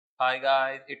Hi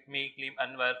guys, it's me Klim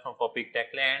Anwar from Topic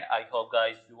Techland. I hope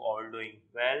guys you all doing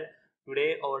well.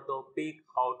 Today our topic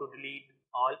how to delete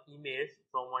all emails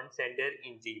from one sender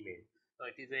in Gmail. So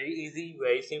it is very easy,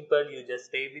 very simple. You just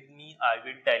stay with me. I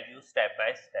will tell you step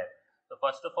by step. So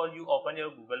first of all you open your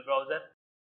Google browser.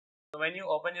 So when you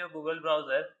open your Google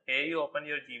browser, here you open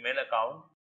your Gmail account.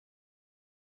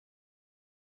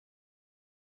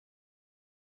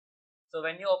 So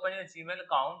when you open your Gmail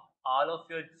account, all of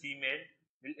your Gmail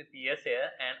will appear here,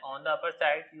 and on the upper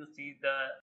side you see the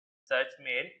search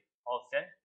mail option.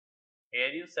 Here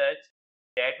you search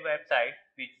that website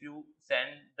which you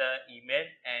send the email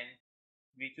and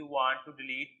which you want to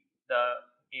delete the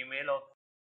email of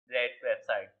that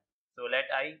website. So let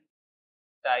I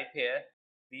type here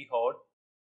the hot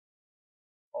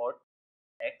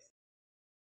x.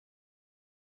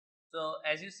 So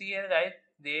as you see here guys,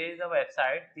 there is a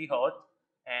website, the hot,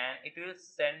 and it will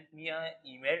send me an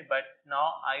email, but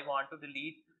now I want to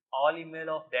delete all email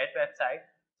of that website.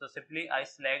 So simply I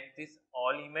select this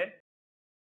all email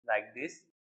like this,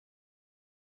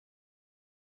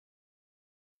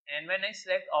 and when I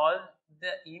select all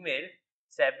the email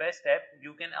step by step,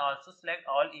 you can also select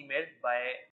all email by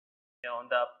on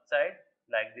the upside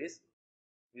like this.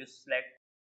 You select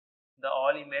the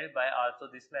all email by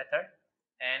also this method,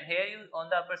 and here you on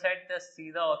the upper side just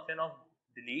see the option of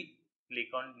delete. Click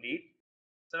on delete.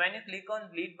 So when you click on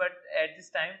delete, but at this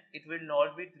time it will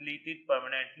not be deleted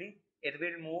permanently, it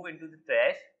will move into the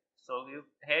trash. So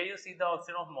here you see the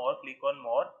option of more. Click on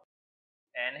more,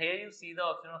 and here you see the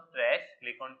option of trash.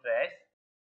 Click on trash,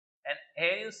 and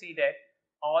here you see that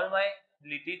all my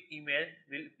deleted email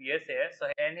will appear here.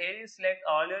 So and here you select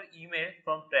all your email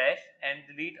from trash and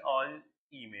delete all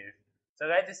emails. So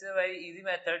guys, this is a very easy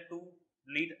method to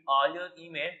delete all your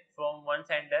email from one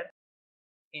sender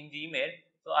in Gmail.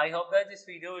 So I hope that this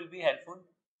video will be helpful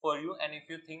for you, and if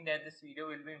you think that this video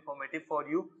will be informative for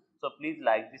you, so please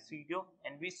like this video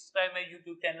and please subscribe my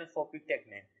YouTube channel for Quick Tech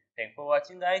Name. Thanks for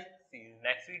watching guys. See you in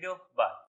next video. Bye.